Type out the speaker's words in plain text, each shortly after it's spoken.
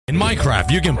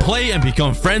Minecraft, you can play and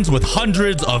become friends with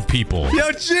hundreds of people. Yo,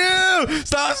 chill!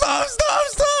 Stop!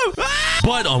 Ah!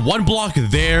 But on one block,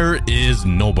 there is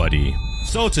nobody.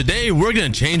 So today, we're gonna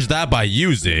change that by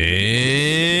using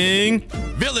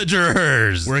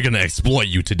villagers. We're gonna exploit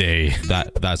you today.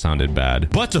 That sounded bad.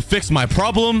 But to fix my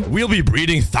problem, we'll be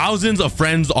breeding thousands of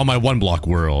friends on my one block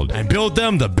world and build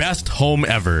them the best home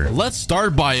ever. Let's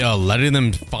start by letting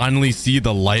them finally see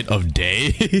the light of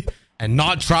day. And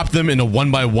not trap them in a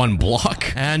 1x1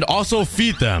 block. And also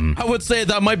feed them. I would say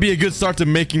that might be a good start to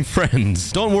making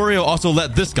friends. Don't worry, I'll also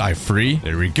let this guy free.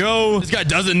 There we go. This guy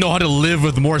doesn't know how to live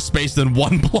with more space than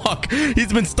one block.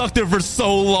 He's been stuck there for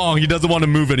so long. He doesn't want to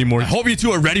move anymore. I hope you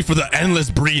two are ready for the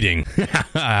endless breeding.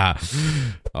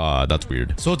 That's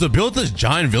weird. So to build this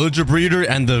giant villager breeder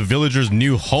and the villager's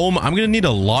new home, I'm gonna need a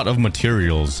lot of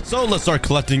materials. So let's start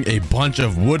collecting a bunch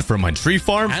of wood from my tree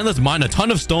farm. And let's mine a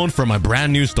ton of stone from my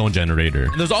brand new stone generator.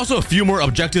 And there's also a few more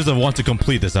objectives I want to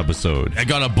complete this episode. I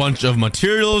got a bunch of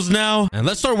materials now, and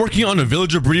let's start working on a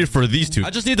villager breeder for these two. I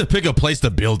just need to pick a place to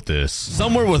build this.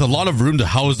 Somewhere with a lot of room to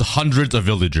house hundreds of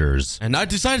villagers. And I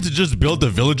decided to just build the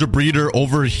villager breeder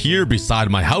over here beside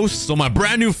my house, so my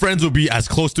brand new friends will be as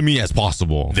close to me as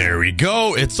possible. There we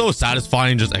go. It's so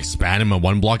satisfying just expanding my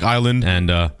one block island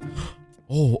and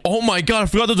Oh my god, I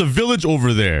forgot there's a village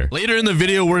over there. Later in the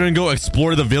video, we're gonna go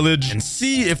explore the village and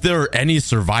see if there are any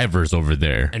survivors over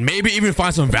there. And maybe even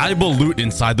find some valuable loot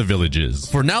inside the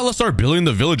villages. For now, let's start building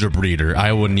the villager breeder.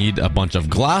 I will need a bunch of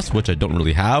glass, which I don't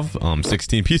really have.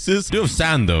 16 pieces. I do have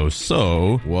sand though,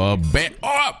 so...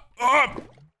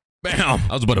 bam!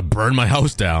 I was about to burn my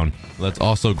house down. Let's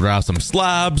also grab some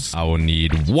slabs. I will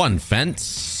need one fence,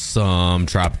 some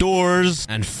trapdoors,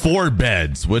 and 4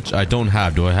 beds, which I don't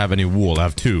have. Do I have any wool? I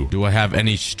have 2. Do I have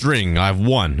any string? I have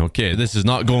 1. Okay, this is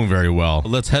not going very well.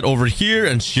 Let's head over here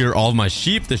and shear all of my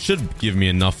sheep. This should give me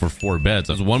enough for 4 beds.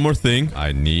 There's one more thing.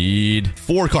 I need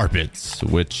 4 carpets,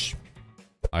 which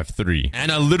I have 3.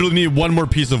 And I literally need 1 more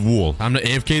piece of wool. Time to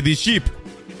AFK these sheep.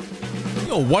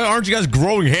 Yo, why aren't you guys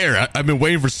growing hair? I've been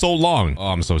waiting for so long. Oh,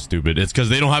 I'm so stupid. It's because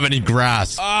they don't have any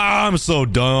grass. I'm so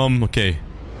dumb. Okay.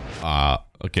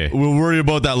 Okay, we'll worry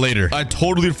about that later. I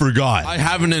totally forgot. I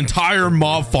have an entire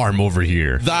mob farm over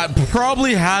here that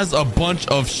probably has a bunch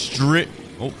of string.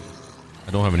 Oh,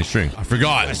 I don't have any string. I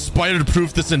forgot. I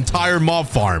spider-proofed this entire mob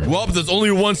farm. Well, there's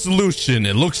only one solution.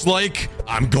 It looks like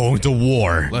I'm going to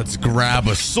war. Let's grab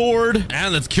a sword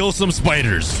and let's kill some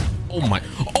spiders. Oh my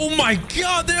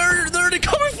god, they're already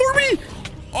coming for me.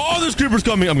 Oh, there's creepers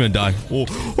coming. I'm gonna die. Oh,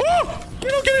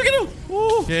 get out.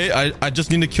 Oh. Okay, I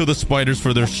just need to kill the spiders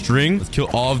for their string. Let's kill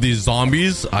all of these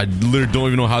zombies. I literally don't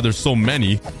even know how there's so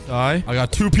many. Die. I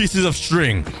got 2 pieces of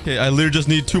string. Okay, I literally just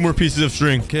need 2 more pieces of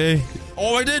string. Okay.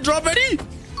 Oh, I didn't drop any.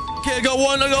 Okay, I got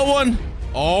one.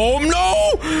 Oh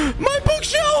no, my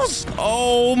bookshelves.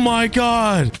 Oh my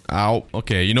god. Ow.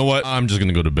 Okay, you know what? I'm just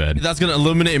gonna go to bed. That's gonna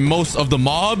eliminate most of the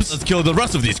mobs. Let's kill the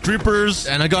rest of these creepers.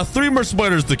 And I got 3 more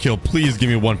spiders to kill. Please give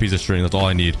me 1 piece of string. That's all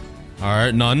I need. All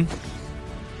right, none.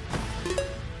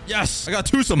 Yes, I got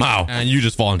 2 somehow. And you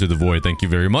just fall into the void. Thank you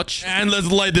very much. And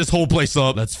let's light this whole place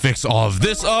up. Let's fix all of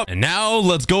this up. And now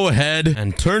let's go ahead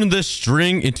and turn this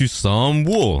string into some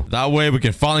wool. That way we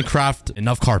can finally craft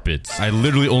enough carpets. I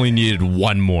literally only needed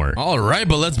 1 more. All right,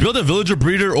 but let's build a villager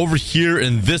breeder over here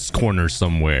in this corner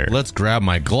somewhere. Let's grab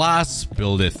my glass,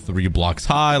 build it 3 blocks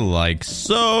high like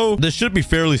so. This should be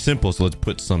fairly simple. So let's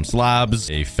put some slabs,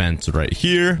 a fence right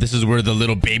here. This is where the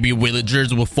little baby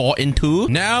villagers will fall into.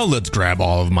 Now let's grab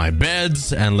all of my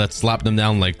beds and let's slap them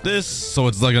down like this, so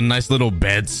it's like a nice little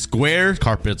bed square.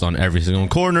 Carpets on every single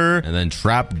corner, and then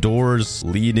trap doors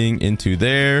leading into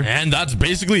there. And that's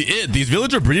basically it. These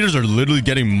villager breeders are literally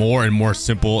getting more and more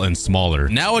simple and smaller.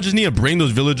 Now I just need to bring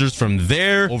those villagers from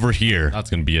there over here.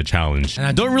 That's gonna be a challenge, and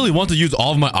I don't really want to use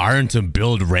all of my iron to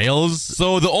build rails,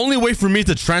 so the only way for me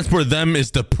to transport them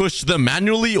is to push them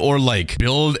manually or like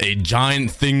build a giant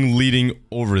thing leading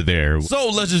over there. So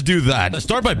let's just do that. Let's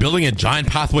start by building a giant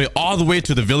pathway all the way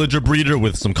to the villager breeder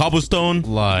with some cobblestone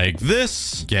like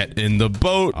this. Get in the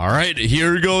boat. All right,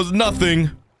 here goes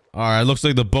nothing. All right, looks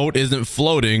like the boat isn't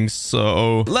floating,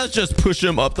 so let's just push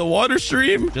him up the water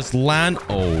stream. Just land.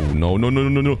 Oh, no.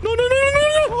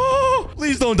 Oh,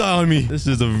 please don't die on me. This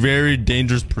is a very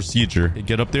dangerous procedure. Okay,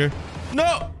 get up there.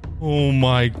 No. Oh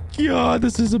my god,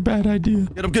 this is a bad idea.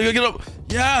 Get up, get up.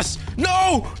 Yes.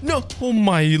 No. Oh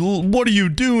my, what are you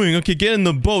doing? Okay, get in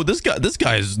the boat. This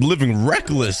guy is living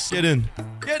reckless. Get in.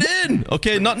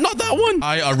 Okay, not that one.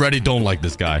 I already don't like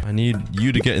this guy. I need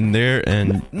you to get in there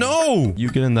and no, you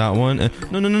get in that one. And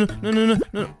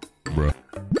no. Bruh.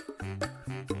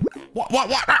 What?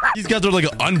 These guys are like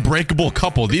an unbreakable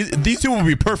couple. These two will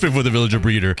be perfect for the villager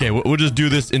breeder. Okay, we'll just do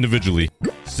this individually.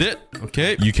 Sit.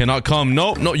 Okay, you cannot come.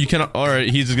 No, you cannot. All right,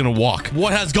 he's just gonna walk.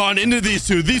 What has gone into these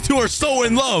two? These two are so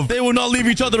in love. They will not leave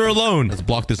each other alone. Let's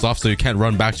block this off so you can't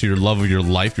run back to your love of your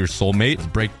life, your soulmate. Let's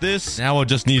break this. Now I'll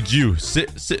just need you.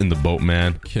 Sit in the boat,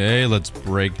 man. Okay, let's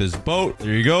break this boat.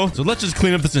 There you go. So let's just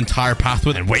clean up this entire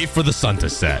pathway and wait for the sun to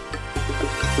set.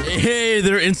 Hey,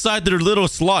 they're inside their little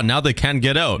slot. Now they can't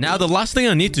get out. Now the last thing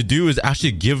I need to do is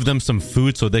actually give them some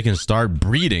food so they can start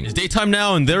breeding. It's daytime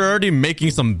now and they're already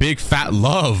making some big fat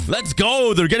love. Let's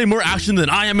go. They're getting more action than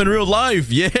I am in real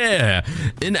life. Yeah.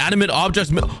 Inanimate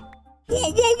objects.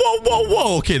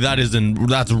 Whoa. Okay,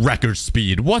 that's record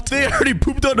speed. What? They already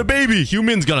pooped out a baby.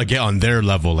 Humans gotta get on their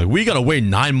level. Like, we gotta wait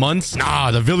 9 months. Nah,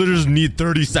 the villagers need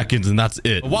 30 seconds and that's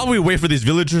it. While we wait for these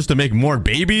villagers to make more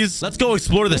babies, let's go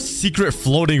explore the secret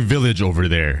floating village over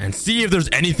there and see if there's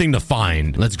anything to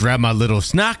find. Let's grab my little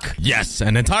snack. Yes,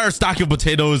 an entire stack of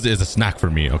potatoes is a snack for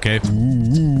me, okay?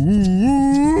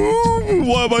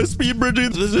 Why am I speed bridging?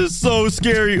 This is so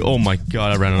scary. Oh my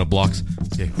god, I ran out of blocks.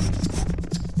 Okay.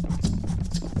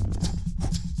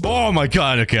 Oh my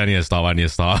god. Okay, I need to stop.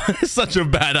 It's such a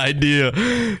bad idea.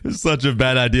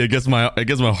 I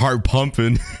guess my heart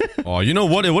pumping. Oh, you know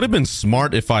what? It would have been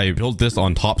smart if I built this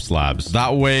on top slabs.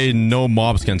 That way, no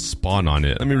mobs can spawn on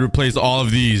it. Let me replace all of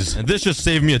these. And this just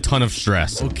saved me a ton of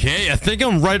stress. Okay, I think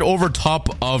I'm right over top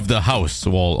of the house.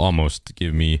 Well, almost.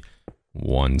 Give me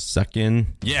 1 second.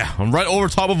 Yeah, I'm right over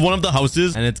top of one of the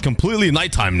houses and it's completely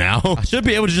nighttime now. I should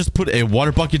be able to just put a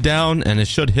water bucket down and it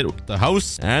should hit the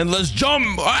house. And let's jump.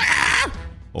 Ah!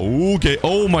 Okay.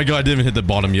 Oh my god, I didn't even hit the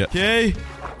bottom yet. Okay.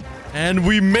 And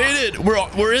we made it.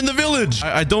 We're in the village.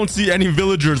 I don't see any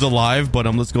villagers alive, but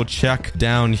let's go check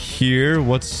down here.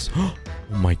 What's...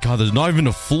 Oh my god, there's not even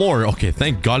a floor. Okay,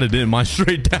 thank god it didn't mine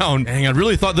straight down. Dang, I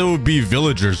really thought there would be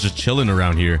villagers just chilling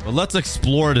around here. But let's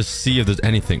explore to see if there's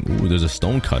anything. Ooh, there's a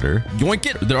stone cutter. Yoink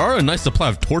it. There are a nice supply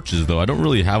of torches, though. I don't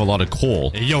really have a lot of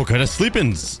coal. Hey, yo, could I sleep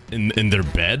in their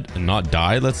bed and not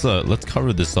die? Let's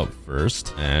cover this up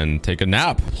first and take a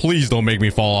nap. Please don't make me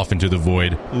fall off into the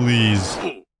void. Please.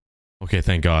 Okay,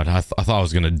 thank god. I thought I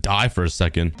was gonna die for a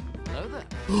second.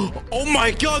 Oh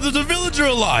my god, there's a villager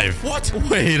alive. What?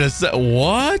 Wait a sec.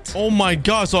 What? Oh my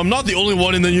god. So I'm not the only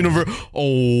one in the universe.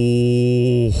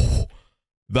 Oh,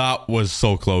 that was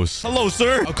so close. Hello,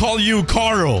 sir. I'll call you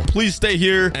Carl. Please stay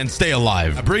here and stay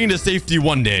alive. I bring you to safety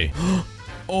one day.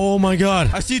 Oh my god.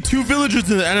 I see 2 villagers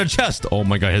and a chest. Oh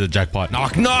my god, hit the jackpot.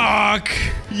 Knock, knock.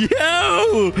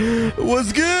 Yo,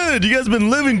 what's good? You guys been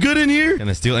living good in here? Can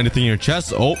I steal anything in your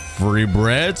chest? Oh, free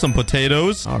bread, some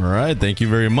potatoes. All right, thank you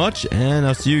very much. And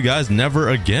I'll see you guys never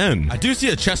again. I do see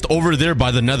a chest over there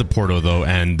by the nether portal though,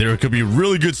 and there could be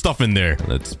really good stuff in there.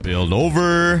 Let's build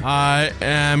over. I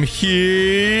am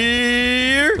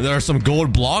here. There are some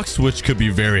gold blocks, which could be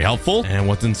very helpful. And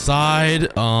what's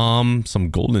inside? Some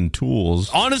golden tools.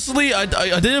 Honestly, I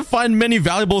didn't find many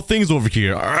valuable things over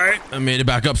here. All right, I made it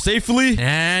back up safely.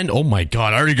 And oh my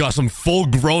god, I already got some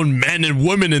full-grown men and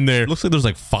women in there. Looks like there's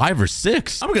like 5 or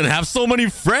 6. I'm gonna have so many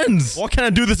friends. Why can't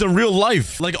I do this in real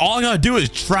life? Like, all I gotta do is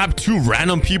trap 2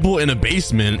 random people in a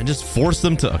basement and just force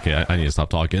them to... Okay, I need to stop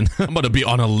talking. I'm about to be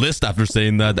on a list after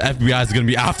saying that. The FBI is gonna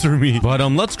be after me. But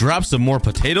let's grab some more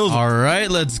potatoes. All right,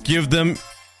 let's give them...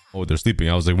 Oh, they're sleeping.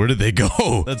 I was like, where did they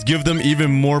go? Let's give them even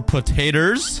more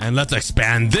potatoes. And let's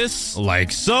expand this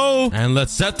like so. And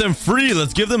let's set them free.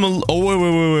 Let's give them a...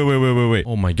 Oh, wait.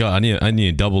 Oh my god, I need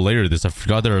a double layer of this. I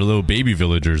forgot there are little baby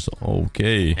villagers.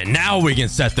 Okay. And now we can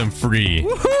set them free.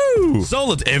 Woohoo! So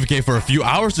let's AFK for a few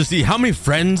hours to see how many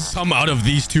friends come out of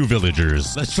these 2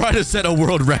 villagers. Let's try to set a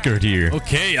world record here.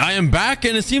 Okay, I am back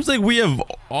and it seems like we have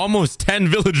almost 10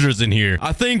 villagers in here.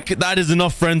 I think that is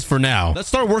enough friends for now. Let's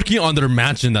start working on their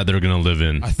mansion that they're gonna live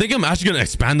in. I think I'm actually gonna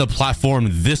expand the platform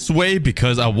this way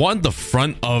because I want the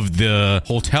front of the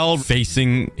hotel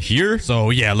facing here. So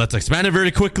yeah, let's expand it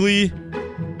very quickly.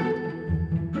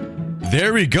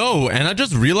 There we go. And I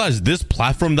just realized this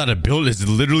platform that I built is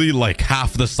literally like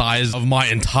half the size of my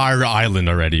entire island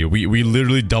already. We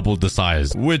literally doubled the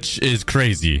size, which is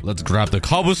crazy. Let's grab the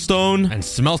cobblestone and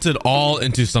smelt it all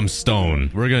into some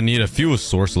stone. We're gonna need a fuel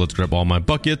source, so let's grab all my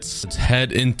buckets. Let's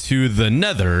head into the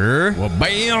nether. Well,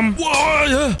 bam.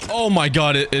 Whoa! Oh my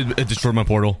god, it destroyed my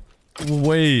portal.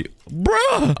 Wait,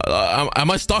 bruh,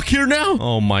 am I stuck here now?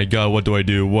 Oh my god, what do I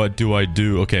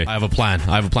do? Okay, I have a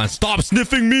plan. Stop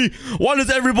sniffing me. Why does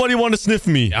everybody want to sniff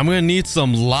me? I'm gonna need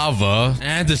some lava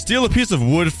and to steal a piece of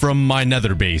wood from my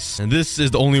nether base. And this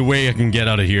is the only way I can get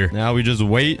out of here. Now we just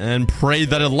wait and pray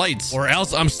that it lights, or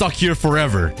else I'm stuck here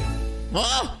forever.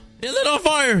 Ah! It lit on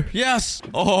fire. Yes.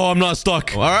 Oh, I'm not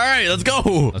stuck. All right, let's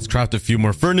go. Let's craft a few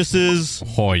more furnaces.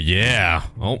 Oh, yeah.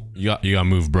 Oh, you got to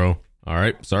move, bro. All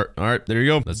right, start. All right, there you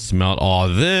go. Let's smelt all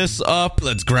this up.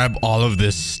 Let's grab all of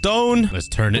this stone. Let's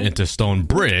turn it into stone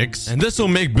bricks. And this will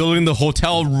make building the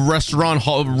hotel, restaurant,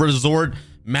 resort,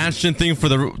 mansion thing for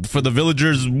the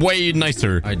villagers way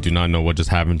nicer. I do not know what just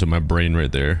happened to my brain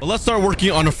right there. But let's start working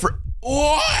on a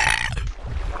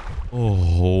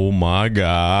Oh my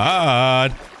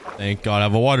god. Thank God I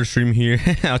have a water stream here.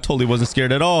 I totally wasn't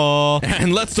scared at all.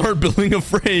 And let's start building a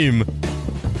frame.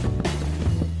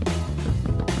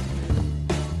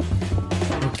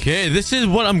 Okay, this is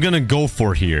what I'm gonna go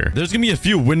for here. There's gonna be a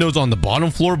few windows on the bottom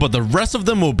floor, but the rest of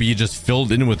them will be just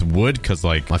filled in with wood because,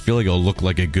 like, I feel like it'll look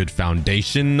like a good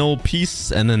foundational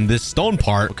piece. And then this stone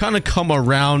part will kind of come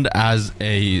around as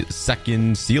a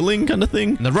second ceiling kind of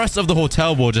thing. And the rest of the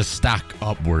hotel will just stack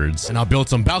upwards. And I'll build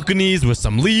some balconies with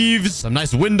some leaves, some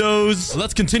nice windows. So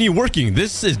let's continue working.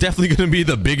 This is definitely gonna be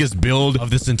the biggest build of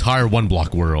this entire one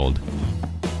block world.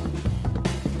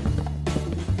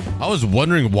 I was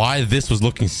wondering why this was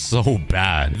looking so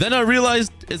bad. Then I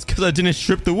realized it's because I didn't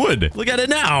strip the wood. Look at it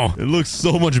now. It looks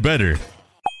so much better.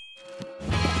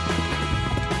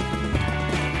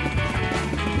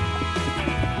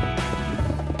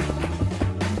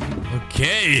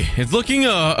 Okay, it's looking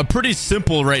pretty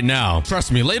simple right now.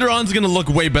 Trust me, later on it's gonna look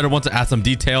way better once I add some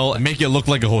detail and make it look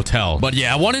like a hotel. But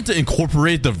yeah, I wanted to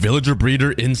incorporate the villager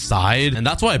breeder inside, and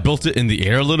that's why I built it in the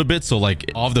air a little bit, so like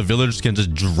all of the villagers can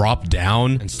just drop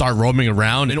down and start roaming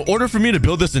around. In order for me to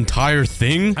build this entire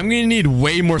thing, I'm gonna need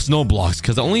way more snow blocks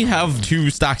because I only have 2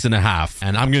 stacks and a half,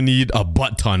 and I'm gonna need a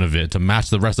butt ton of it to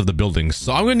match the rest of the buildings.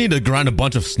 So I'm gonna need to grind a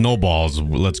bunch of snowballs.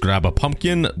 Let's grab a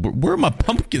pumpkin. Where are my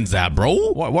pumpkins at,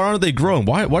 bro? Why aren't they growing?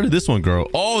 Why did this one grow?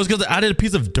 Oh, it's because I added a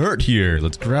piece of dirt here.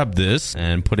 Let's grab this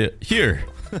and put it here.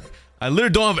 I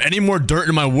literally don't have any more dirt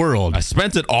in my world. I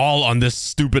spent it all on this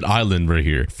stupid island right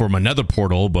here for my nether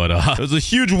portal, but it was a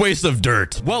huge waste of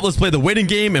dirt. Well, let's play the waiting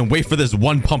game and wait for this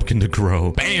one pumpkin to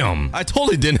grow. Bam! I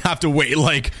totally didn't have to wait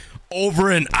like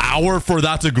over an hour for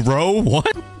that to grow.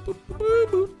 What?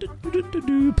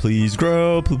 Please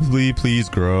grow, please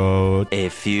grow. A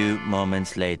few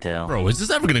moments later. Bro, is this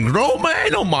ever gonna grow,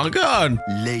 man? Oh my god.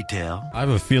 Later. I have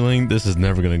a feeling this is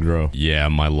never gonna grow. Yeah,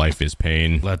 my life is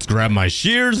pain. Let's grab my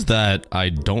shears that I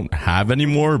don't have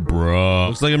anymore, bro.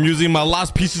 Looks like I'm using my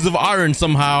last pieces of iron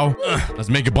somehow. Let's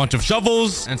make a bunch of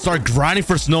shovels and start grinding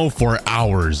for snow for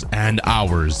hours and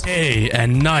hours. Day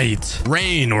and night,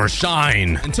 rain or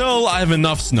shine, until I have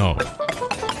enough snow.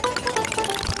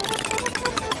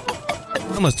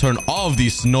 Let's turn all of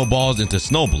these snowballs into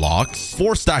snow blocks.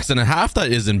 4 stacks and a half.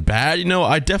 That isn't bad. You know,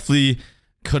 I definitely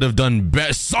could have done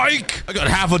best. Psych! I got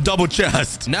half a double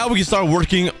chest. Now we can start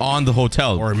working on the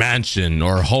hotel or mansion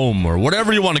or home or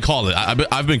whatever you want to call it.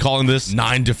 I've been calling this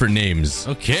 9 different names.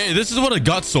 Okay, this is what I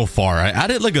got so far. I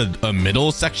added like a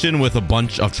middle section with a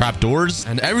bunch of trapdoors,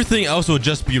 and everything else would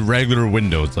just be regular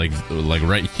windows, like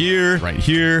right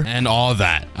here, and all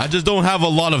that. I just don't have a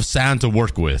lot of sand to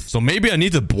work with, so maybe I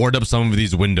need to board up some of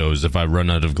these windows if I run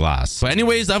out of glass. But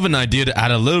anyways, I have an idea to add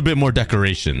a little bit more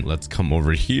decoration. Let's come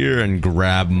over here and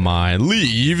grab my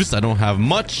leaves. I don't have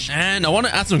much, and I want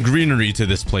to add some greenery to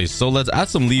this place, so let's add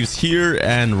some leaves here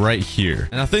and right here,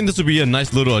 and I think this would be a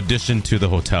nice little addition to the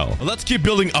hotel. But let's keep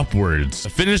building upwards to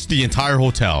finish the entire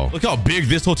hotel. Look how big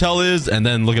this hotel is, and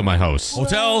then look at my house.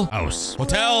 Hotel, house,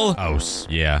 hotel, house.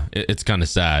 Yeah, it's kind of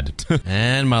sad.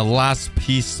 And my last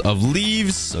piece of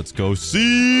leaves. Let's go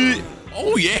see.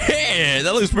 Oh yeah,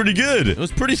 that looks pretty good. It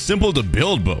was pretty simple to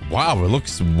build, but wow, it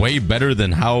looks way better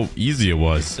than how easy it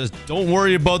was. Just don't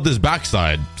worry about this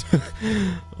backside.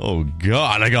 Oh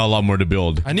god, I got a lot more to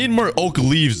build. I need more oak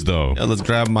leaves though. Yeah, let's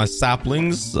grab my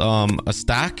saplings, a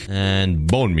stack, and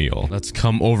bone meal. Let's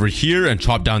come over here and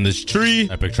chop down this tree.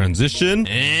 Epic transition.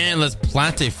 And let's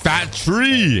plant a fat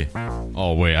tree.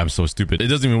 Oh wait, I'm so stupid. It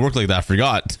doesn't even work like that, I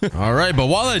forgot. All right, but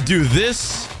while I do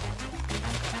this,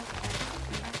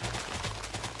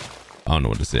 I don't know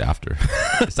what to say after.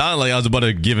 It sounded like I was about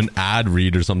to give an ad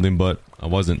read or something, but I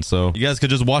wasn't. So you guys could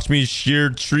just watch me shear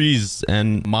trees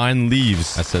and mine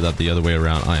leaves. I said that the other way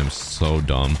around. I am so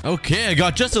dumb. Okay, I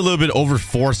got just a little bit over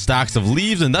 4 stacks of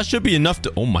leaves, and that should be enough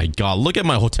to... Oh my god, look at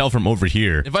my hotel from over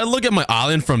here. If I look at my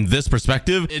island from this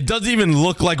perspective, it doesn't even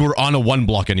look like we're on a 1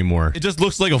 block anymore. It just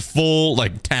looks like a full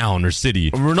like town or city.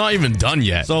 We're not even done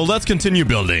yet. So let's continue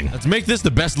building. Let's make this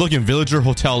the best looking villager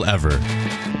hotel ever.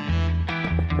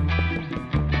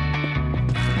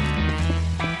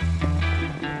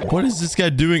 What is this guy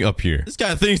doing up here? This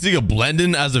guy thinks he can blend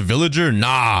in as a villager?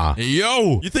 Nah. Hey,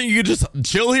 yo, you think you could just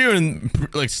chill here and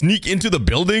like sneak into the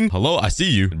building? Hello, I see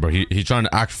you. Bro, he's trying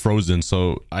to act frozen,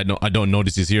 so I don't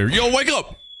notice he's here. Yo, wake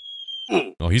up.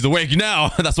 Oh, he's awake now.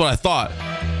 That's what I thought.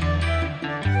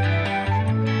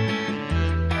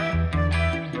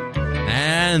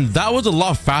 And that was a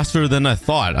lot faster than I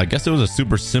thought. I guess it was a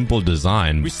super simple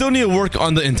design. We still need to work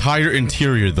on the entire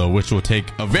interior though, which will take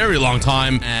a very long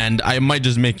time. And I might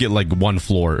just make it like one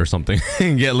floor or something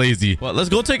and get lazy. But let's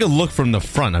go take a look from the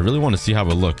front. I really want to see how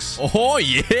it looks. Oh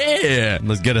yeah.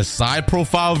 Let's get a side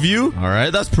profile view. All right,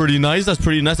 that's pretty nice. That's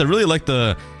pretty nice. I really like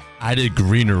the added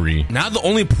greenery. Now the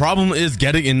only problem is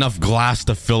getting enough glass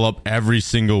to fill up every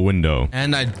single window.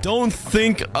 And I don't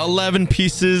think 11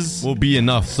 pieces will be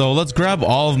enough. So let's grab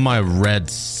all of my red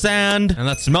sand and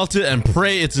let's smelt it and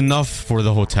pray it's enough for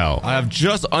the hotel. I have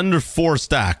just under 4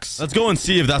 stacks. Let's go and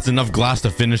see if that's enough glass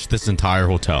to finish this entire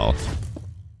hotel.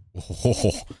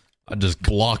 Oh, I just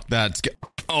blocked that.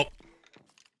 Oh.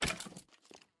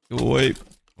 Wait.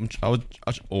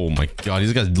 Oh my god,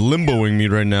 these guys limboing me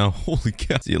right now. Holy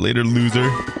cow. See you later, loser.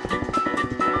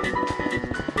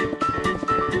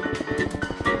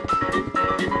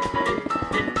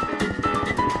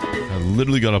 I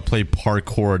literally gotta play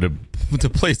parkour to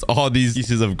place all these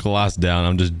pieces of glass down.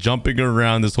 I'm just jumping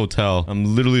around this hotel.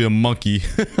 I'm literally a monkey.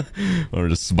 Or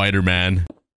just Spider-Man.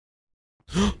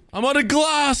 I'm out of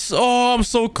glass. Oh, I'm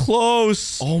so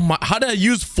close. Oh my, how did I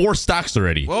use 4 stacks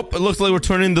already? Well, it looks like we're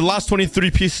turning the last 23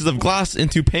 pieces of glass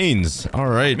into panes. All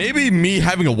right, maybe me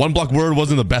having a 1-block world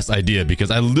wasn't the best idea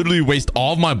because I literally waste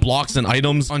all of my blocks and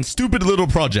items on stupid little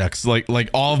projects like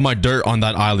all of my dirt on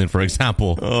that island, for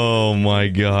example. Oh my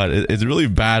god, it's really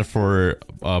bad for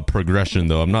progression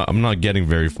though. I'm not getting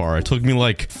very far. It took me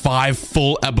like 5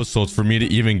 full episodes for me to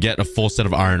even get a full set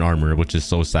of iron armor, which is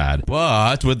so sad.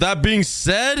 But with that being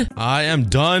said, I am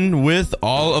done with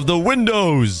all of the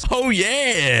windows. Oh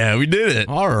yeah, we did it.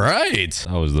 All right.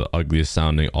 That was the ugliest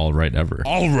sounding all right ever.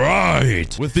 All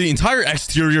right. With the entire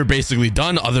exterior basically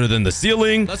done other than the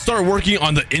ceiling, let's start working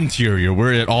on the interior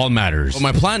where it all matters. What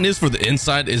my plan is for the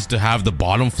inside is to have the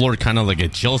bottom floor kind of like a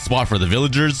chill spot for the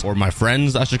villagers or my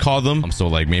friends, I should call them. So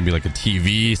like maybe like a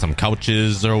TV, some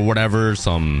couches or whatever,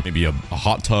 maybe a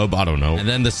hot tub, I don't know. And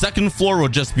then the second floor will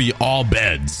just be all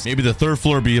beds. Maybe the third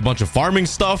floor will be a bunch of farming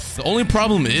stuff. The only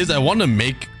problem is I want to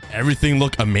make everything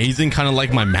look amazing, kind of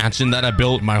like my mansion that I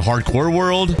built in my hardcore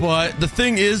world. But the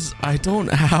thing is, I don't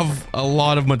have a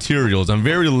lot of materials. I'm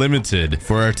very limited.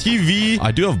 For our TV,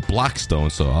 I do have blackstone,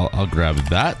 so I'll grab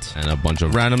that and a bunch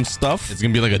of random stuff. It's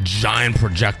gonna be like a giant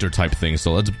projector type thing.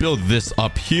 So let's build this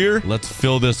up here. Let's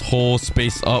fill this whole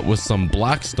space up with some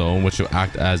blackstone, which will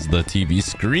act as the TV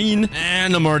screen.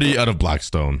 And I'm already out of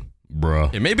blackstone. Bruh.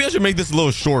 Okay, maybe I should make this a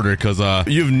little shorter because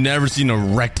you've never seen a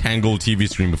rectangle TV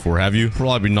screen before, have you?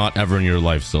 Probably not ever in your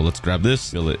life. So let's grab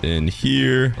this, fill it in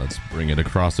here. Let's bring it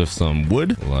across with some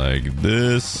wood like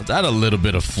this. Let's add a little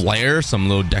bit of flair, some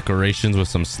little decorations with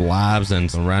some slabs and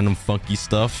some random funky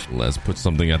stuff. Let's put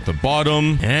something at the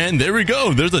bottom. And there we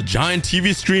go. There's a giant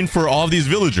TV screen for all of these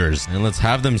villagers. And let's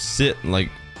have them sit like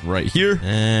right here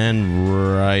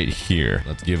and right here.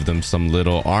 Let's give them some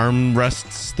little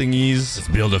armrests thingies. Let's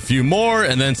build a few more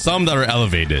and then some that are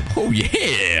elevated. Oh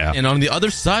yeah. And on the other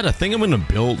side, I think I'm gonna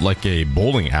build like a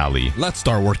bowling alley. Let's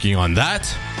start working on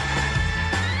that.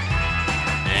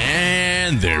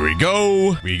 And there we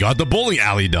go. We got the bowling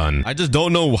alley done. I just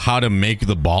don't know how to make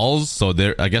the balls. So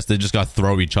I guess they just got to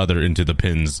throw each other into the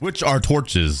pins, which are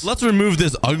torches. Let's remove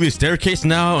this ugly staircase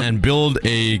now and build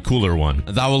a cooler one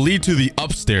that will lead to the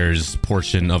upstairs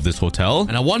portion of this hotel.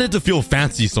 And I want it to feel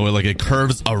fancy. So it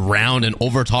curves around and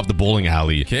over top the bowling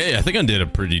alley. Okay, I think I did a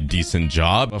pretty decent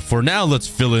job. But for now, let's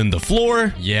fill in the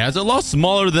floor. Yeah, it's a lot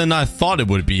smaller than I thought it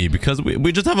would be because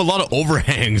we just have a lot of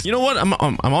overhangs. You know what? I'm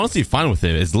honestly fine with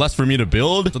it. It's less for me to build.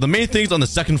 So the main things on the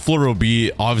second floor will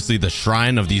be obviously the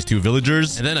shrine of these 2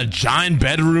 villagers and then a giant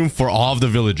bedroom for all of the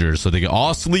villagers so they can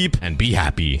all sleep and be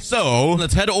happy. So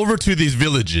let's head over to these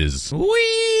villages.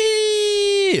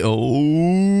 Whee!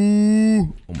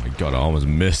 Oh my god, I almost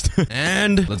missed.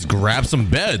 And let's grab some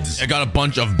beds. I got a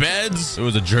bunch of beds. It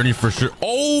was a journey for sure.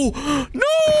 Oh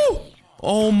no!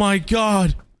 Oh my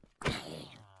god.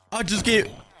 I just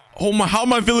gave... Oh my, how are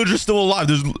my villagers still alive?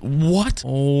 What?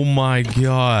 Oh my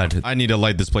god. I need to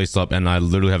light this place up and I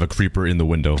literally have a creeper in the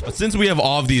window. But since we have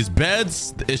all of these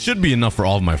beds, it should be enough for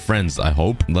all of my friends, I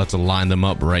hope. Let's align them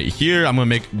up right here. I'm gonna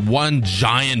make one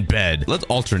giant bed. Let's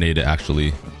alternate it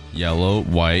actually. Yellow,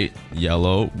 white,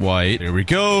 yellow, white. There we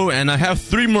go. And I have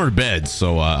 3 more beds.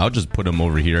 So I'll just put them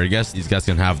over here, I guess. These guys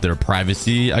can have their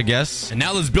privacy, I guess. And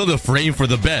now let's build a frame for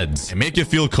the beds and make it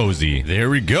feel cozy. There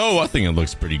we go. I think it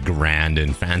looks pretty grand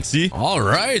and fancy. All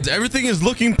right. Everything is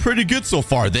looking pretty good so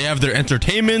far. They have their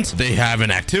entertainment. They have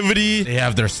an activity. They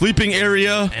have their sleeping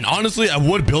area. And honestly, I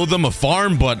would build them a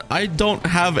farm, but I don't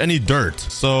have any dirt.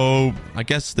 So I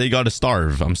guess they gotta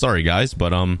starve. I'm sorry, guys,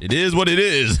 but it is what it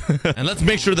is. And let's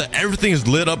make sure that everything is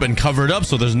lit up and covered up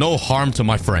so there's no harm to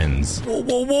my friends. Whoa,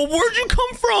 where'd you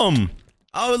come from?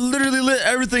 I literally lit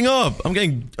everything up. I'm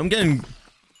getting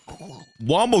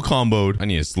wombo comboed. I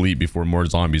need to sleep before more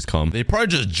zombies come. They probably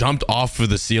just jumped off of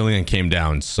the ceiling and came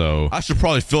down, so I should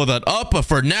probably fill that up. But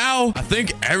for now, I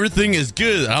think everything is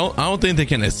good. I don't think they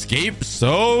can escape.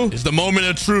 So it's the moment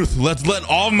of truth. Let's let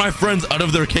all of my friends out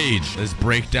of their cage. Let's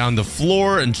break down the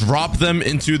floor and drop them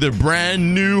into their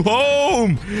brand new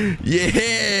home.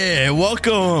 Yeah,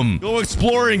 welcome. Go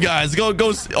exploring, guys. Go.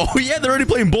 Oh yeah, they're already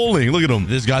playing bowling. Look at them.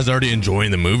 This guy's already enjoying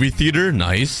the movie theater.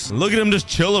 Nice. Look at him just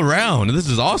chill around. This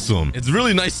is awesome. It's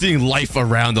really nice seeing life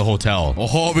around the hotel.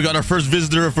 Oh, we got our first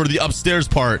visitor for the upstairs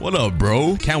part. What up,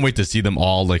 bro? Can't wait to see them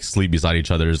all like sleep beside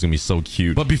each other. It's gonna be so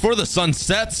cute. But before the sun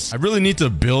sets, I really need to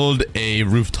build a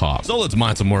rooftop. So let's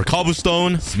mine some more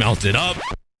cobblestone, smelt it up,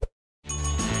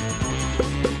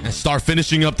 and start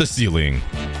finishing up the ceiling.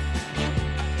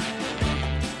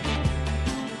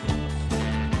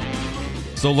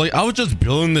 So like I was just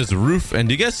building this roof, and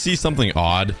do you guys see something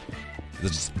odd?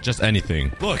 Just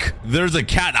anything. Look, there's a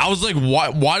cat. I was like,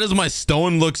 why does my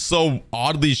stone look so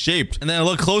oddly shaped? And then I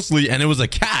looked closely and it was a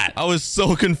cat. I was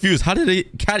so confused. How did a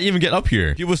cat even get up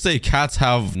here? People say cats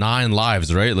have 9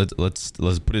 lives, right? Let's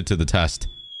put it to the test.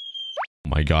 Oh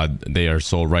my god, they are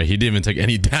so right. He didn't even take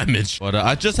any damage. But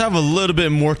I just have a little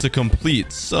bit more to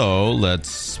complete. So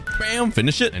let's bam,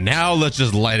 finish it. And now let's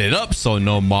just light it up so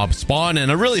no mobs spawn. And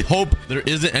I really hope there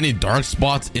isn't any dark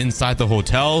spots inside the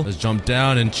hotel. Let's jump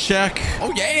down and check.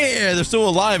 Oh yeah, they're still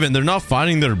alive and they're not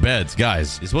finding their beds.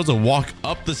 Guys, you're supposed to walk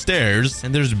up the stairs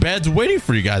and there's beds waiting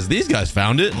for you guys. These guys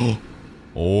found it.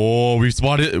 Oh, we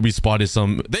spotted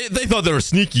some. They thought they were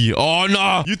sneaky. Oh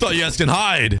no, you thought you guys can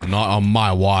hide. Not on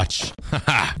my watch.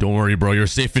 Don't worry, bro, you're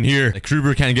safe in here. The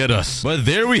Kruber can't get us. But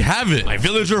there we have it. My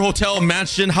villager hotel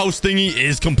mansion house thingy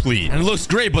is complete. And it looks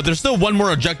great, but there's still one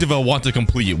more objective I want to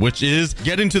complete, which is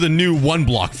getting to the new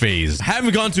 1-block phase. I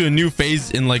haven't gone to a new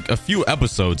phase in like a few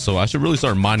episodes, so I should really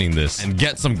start mining this and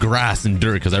get some grass and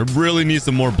dirt because I really need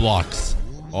some more blocks.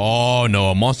 Oh no,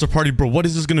 a monster party, bro. What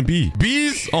is this gonna be?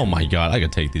 Bees? Oh my god, I can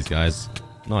take these guys.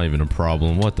 Not even a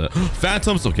problem. What the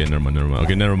phantoms? Okay, never mind.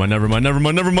 Okay, never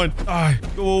mind. Ah,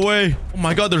 go away. Oh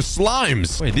my god, there's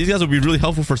slimes. Wait, these guys would be really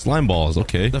helpful for slime balls.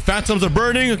 Okay, the phantoms are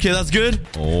burning. Okay, that's good.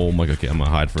 Oh my god. Okay, I'm gonna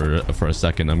hide for a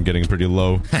second. I'm getting pretty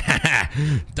low.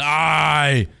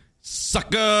 Die,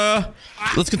 sucker.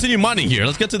 Let's continue mining here.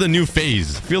 Let's get to the new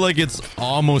phase. I feel like it's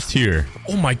almost here.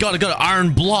 Oh my god, I got an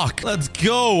iron block. Let's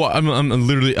go. I'm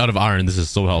literally out of iron. This is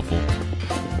so helpful.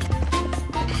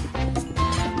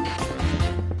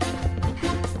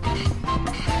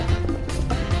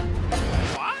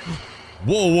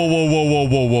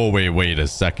 Whoa. Wait a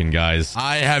second, guys.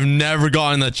 I have never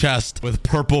gotten a chest with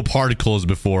purple particles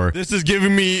before. This is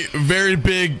giving me very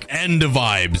big end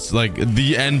vibes. Like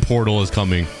the end portal is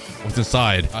coming. What's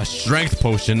inside? A strength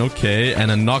potion, okay, and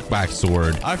a knockback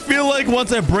sword. I feel like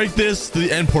once I break this,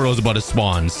 the end portal is about to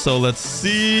spawn. So let's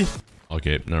see.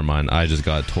 Okay, never mind. I just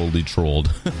got totally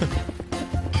trolled.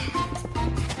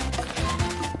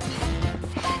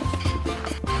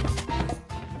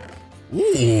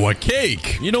 Ooh, a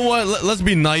cake. You know what? Let's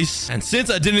be nice. And since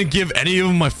I didn't give any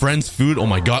of my friends food, oh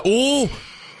my god. Oh,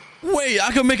 wait,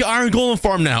 I can make an iron golem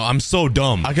farm now. I'm so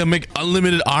dumb. I can make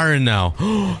unlimited iron now.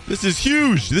 This is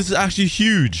huge. This is actually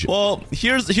huge. Well,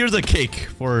 here's a cake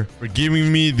for giving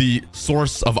me the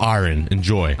source of iron.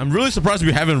 Enjoy. I'm really surprised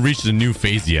we haven't reached the new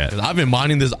phase yet. I've been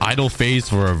mining this idle phase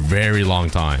for a very long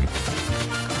time.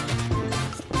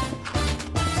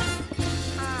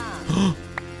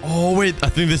 Oh, wait, I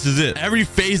think this is it. Every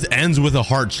phase ends with a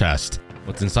heart chest.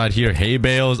 What's inside here? Hay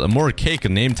bales, a more cake, a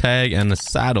name tag, and a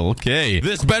saddle. Okay.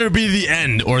 This better be the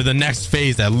end or the next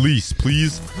phase at least,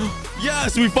 please.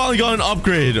 Yes, we finally got an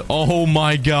upgrade. Oh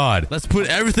my god. Let's put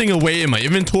everything away in my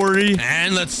inventory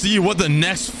and let's see what the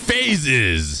next phase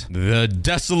is. The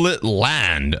desolate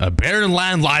land. A barren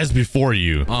land lies before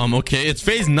you. Okay, it's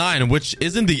phase 9, which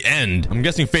isn't the end. I'm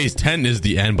guessing phase 10 is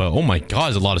the end, but oh my god,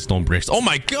 there's a lot of stone bricks. Oh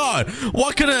my god,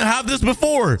 why couldn't I have this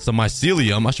before? Some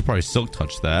mycelium. I should probably silk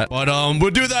touch that. But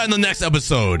we'll do that in the next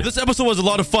episode. This episode was a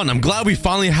lot of fun. I'm glad we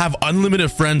finally have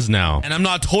unlimited friends now. And I'm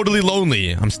not totally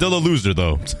lonely. I'm still a loser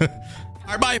though.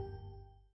 All right, bye.